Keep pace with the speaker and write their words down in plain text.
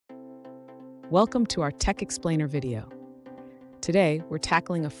Welcome to our Tech Explainer video. Today, we're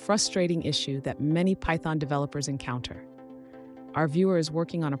tackling a frustrating issue that many Python developers encounter. Our viewer is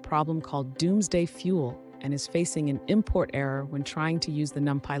working on a problem called Doomsday Fuel and is facing an import error when trying to use the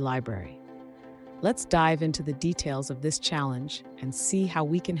NumPy library. Let's dive into the details of this challenge and see how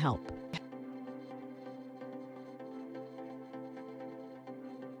we can help.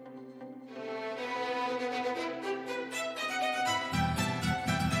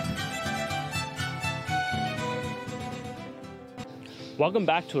 Welcome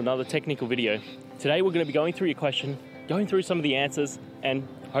back to another technical video. Today we're going to be going through your question, going through some of the answers, and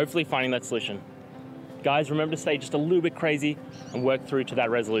hopefully finding that solution. Guys, remember to stay just a little bit crazy and work through to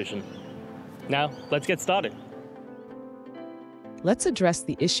that resolution. Now, let's get started. Let's address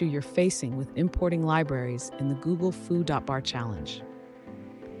the issue you're facing with importing libraries in the Google Foo.bar challenge.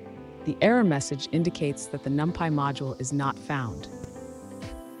 The error message indicates that the NumPy module is not found.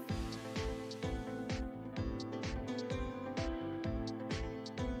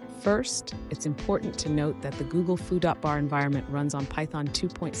 First, it's important to note that the Google Foo.bar environment runs on Python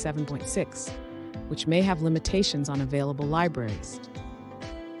 2.7.6, which may have limitations on available libraries.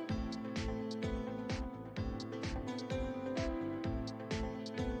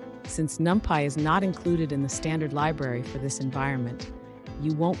 Since NumPy is not included in the standard library for this environment,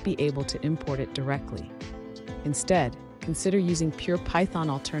 you won't be able to import it directly. Instead, consider using pure Python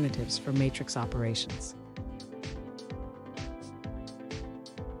alternatives for matrix operations.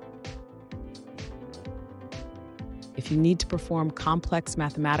 If you need to perform complex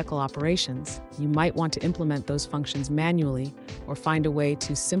mathematical operations, you might want to implement those functions manually or find a way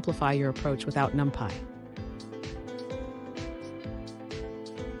to simplify your approach without NumPy.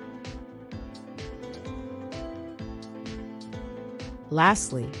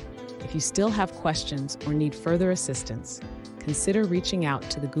 Lastly, if you still have questions or need further assistance, consider reaching out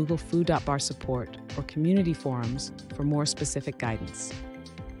to the Google Foo.bar support or community forums for more specific guidance.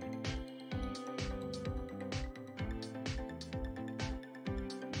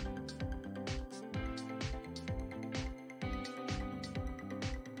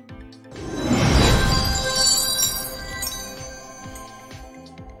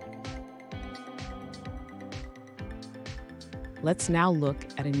 Let's now look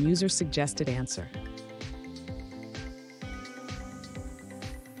at a user-suggested answer.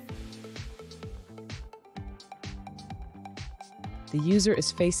 The user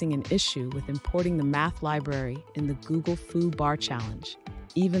is facing an issue with importing the math library in the Google Foo.bar challenge,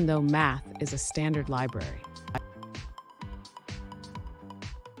 even though math is a standard library.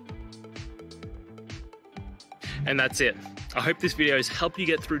 And that's it. I hope this video has helped you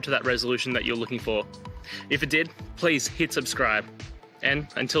get through to that resolution that you're looking for. If it did, please hit subscribe. And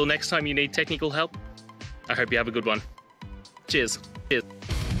until next time you need technical help, I hope you have a good one. Cheers.